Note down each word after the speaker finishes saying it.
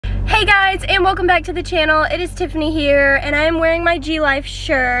Hey guys, and welcome back to the channel. It is Tiffany here, and I am wearing my G-Life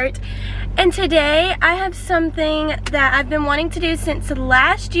shirt. And today I have something that I've been wanting to do since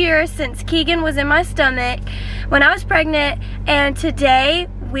last year, since Keegan was in my stomach when I was pregnant, and today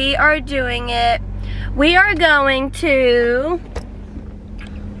we are doing it. We are going to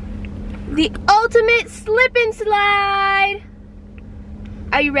the ultimate slip and slide.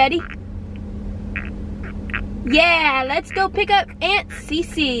 Are you ready? Yeah, let's go pick up Aunt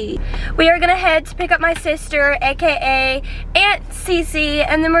Cece. We are gonna head to pick up my sister, aka Aunt Cece,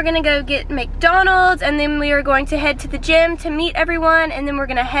 and then we're gonna go get McDonald's, and then we are going to head to the gym to meet everyone, and then we're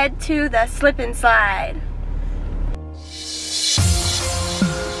gonna head to the slip and slide.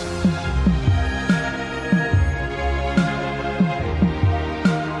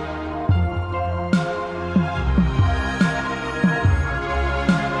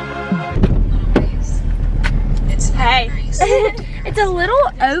 Hey. It's a little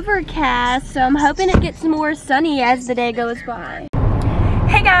overcast, so I'm hoping it gets more sunny as the day goes by.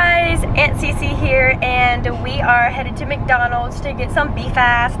 Hey guys, Aunt Cece here, and we are headed to McDonald's to get some beef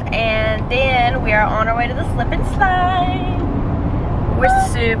fast, and then we are on our way to the slip and slide. We're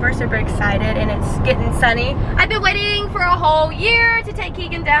super excited, and it's getting sunny. I've been waiting for a whole year to take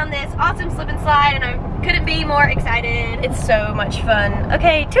Keegan down this awesome slip and slide, and I couldn't be more excited. It's so much fun.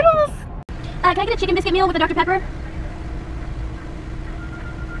 Okay, toodles! Can I get a chicken biscuit meal with a Dr. Pepper?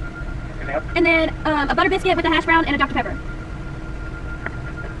 And then a butter biscuit with a hash brown and a Dr. Pepper.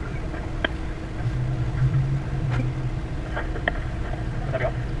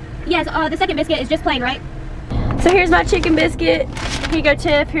 Yes, the second biscuit is just plain, right? So here's my chicken biscuit. Here you go,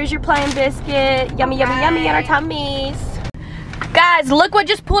 Tiff. Here's your plain biscuit. Yummy, yummy, yummy on our tummies. Guys, look what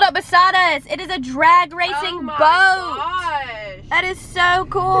just pulled up beside us. It is a drag racing boat. Gosh. That is so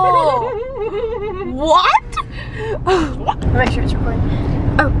cool. What? Make sure it's recording.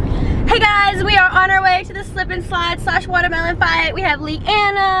 Oh. Hey guys, we are on our way to the slip and slide / watermelon fight. We have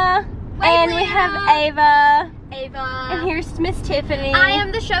Leanna, and we have Ava. And here's Miss Tiffany. I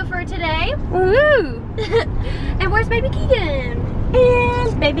am the chauffeur today. Woo! And where's baby Keegan?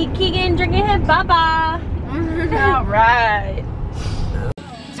 And baby Keegan drinking his baba. All right.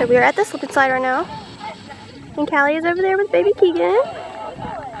 So we are at the slip and slide right now. And Callie is over there with baby Keegan.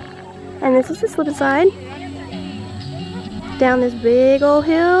 And this is the slip and slide. Down this big old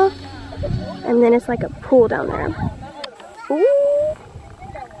hill. And then it's like a pool down there. Ooh.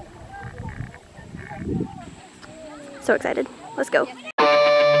 So excited. Let's go.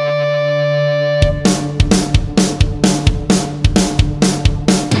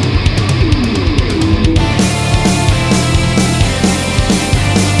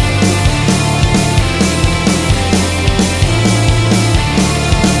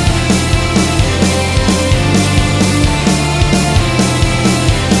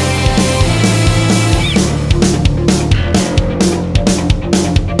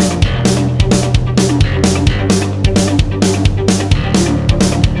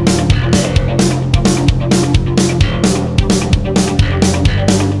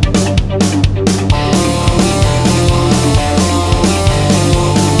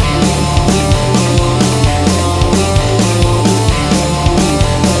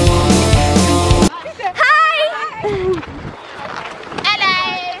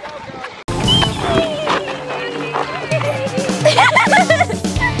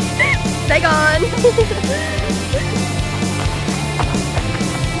 Stay gone.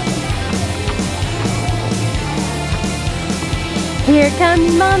 Here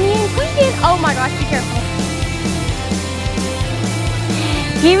comes Mommy and Keegan. Oh my gosh, be careful.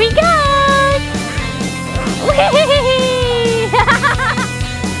 Here we go.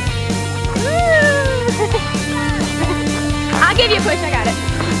 I'll give you a push, I got it.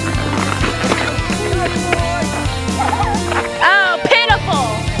 Oh, pitiful.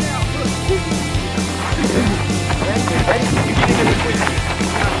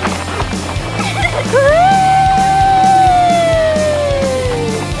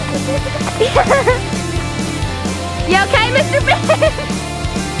 You okay, Mr. Ben?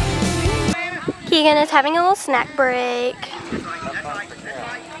 Keegan is having a little snack break.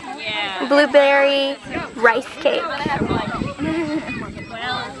 Yeah. Blueberry rice cake.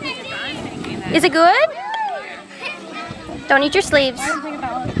 Is it good? Don't eat your sleeves.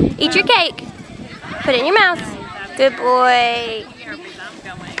 Eat your cake. Put it in your mouth. Good boy.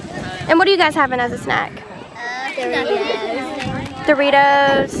 And what are you guys having as a snack?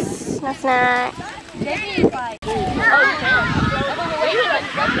 Doritos. No snack.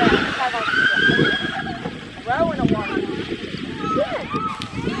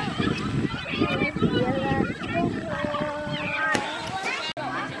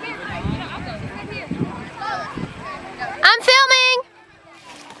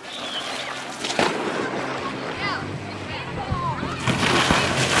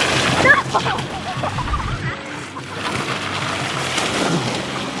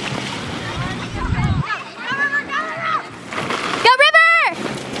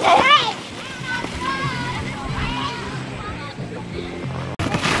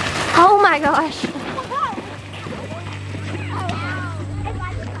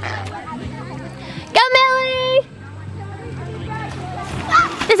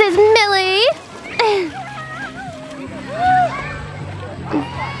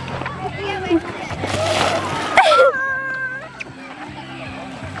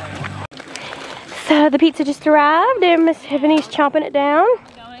 So the pizza just arrived and Miss Tiffany's chomping it down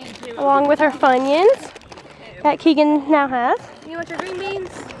along with her Funyuns that Keegan now has. You want your green beans?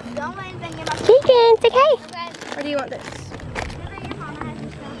 Keegan, say hey. Or do you want this?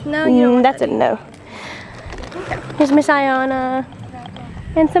 No, you don't want that's a no. Okay. Here's Miss Ayana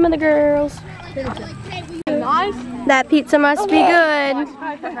and some of the girls. Nice. That pizza must be good.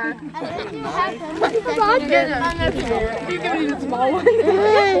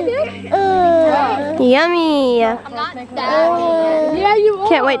 Yummy. Yeah, you are.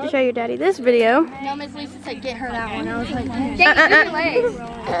 Can't wait to show your daddy this video. No, Miss Lisa said get her that one. I was like,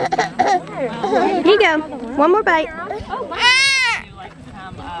 Here you go. One more bite.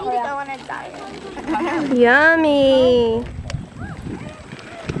 Yummy.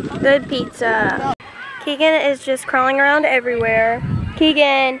 Good pizza. Keegan is just crawling around everywhere.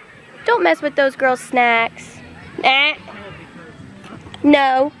 Keegan, don't mess with those girls' snacks.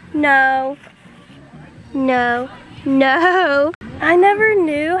 No, no, no, no. I never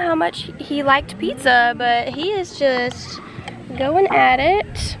knew how much he liked pizza, but he is just going at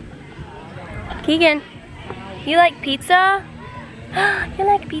it. Keegan, you like pizza? You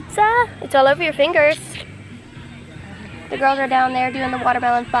like pizza? It's all over your fingers. The girls are down there doing the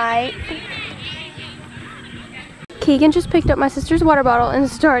watermelon fight. Keegan just picked up my sister's water bottle and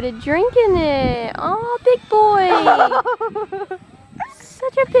started drinking it. Oh, big boy.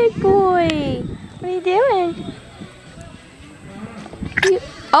 Such a big boy. What are you doing?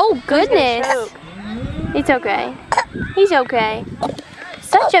 Oh, goodness. It's okay. He's okay.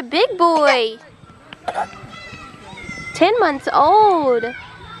 Such a big boy. 10 months old.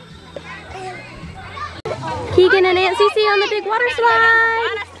 Keegan and Aunt Cece on the big water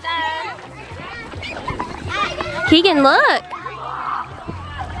slide. Keegan, look.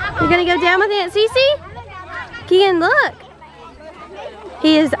 You're gonna go down with Aunt Cece? Keegan, look.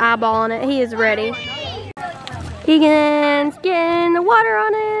 He is eyeballing it. He is ready. Keegan's getting the water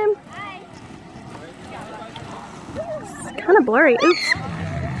on him. It's kind of blurry. Oops.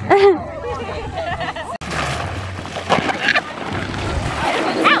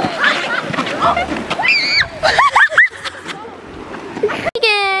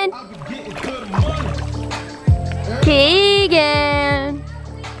 Keegan! Keegan!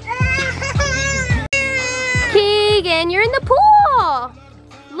 Keegan, you're in the pool!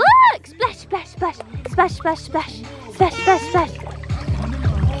 Look! Splash, splash, splash, splash, splash, splash, splash, splash, splash.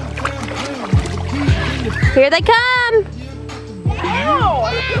 Here they come!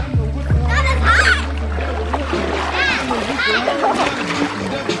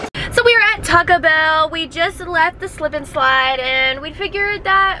 So we are at Taco Bell. We just left the slip and slide and we figured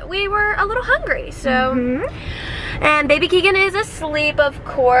that we were a little hungry. So, and baby Keegan is asleep, of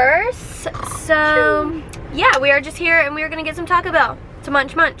course. So, yeah, we are just here and we are gonna get some Taco Bell to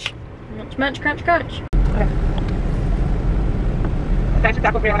munch, munch. Munch, munch, crunch, crunch.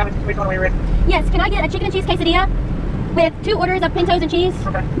 yes, can I get a chicken and cheese quesadilla with 2 orders of pintos and cheese?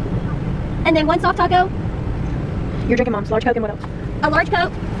 Okay. And then 1 soft taco, You're drinking Mom's large Coke and what else? a large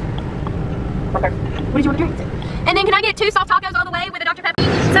Coke. Okay. What did you want to drink? And then can I get 2 soft tacos all the way with a Dr. Pepper?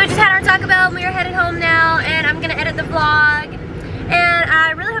 So we just had our Taco Bell and we are headed home now and I'm gonna edit the vlog. And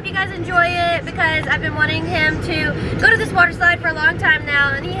I really hope you guys enjoy it because I've been wanting him to go to this water slide for a long time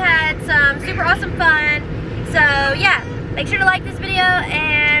now and he had some super awesome fun. So yeah, make sure to like this video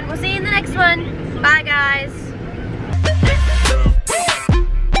and we'll see you in the next one. Bye guys.